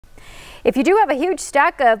If you do have a huge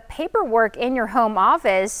stack of paperwork in your home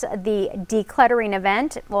office, the decluttering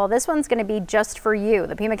event, well, this one's going to be just for you.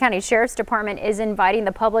 The Pima County Sheriff's Department is inviting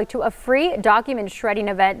the public to a free document shredding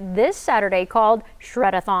event this Saturday called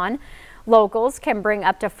Shred-a-thon. Locals can bring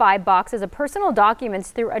up to 5 boxes of personal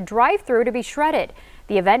documents through a drive-through to be shredded.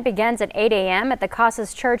 The event begins at 8 a.m. at the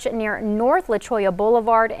Casas Church near North La Cholla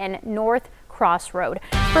Boulevard and North Crossroad.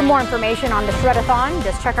 For more information on the Shred-a-thon,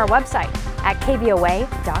 just check our website at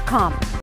KVOA.com.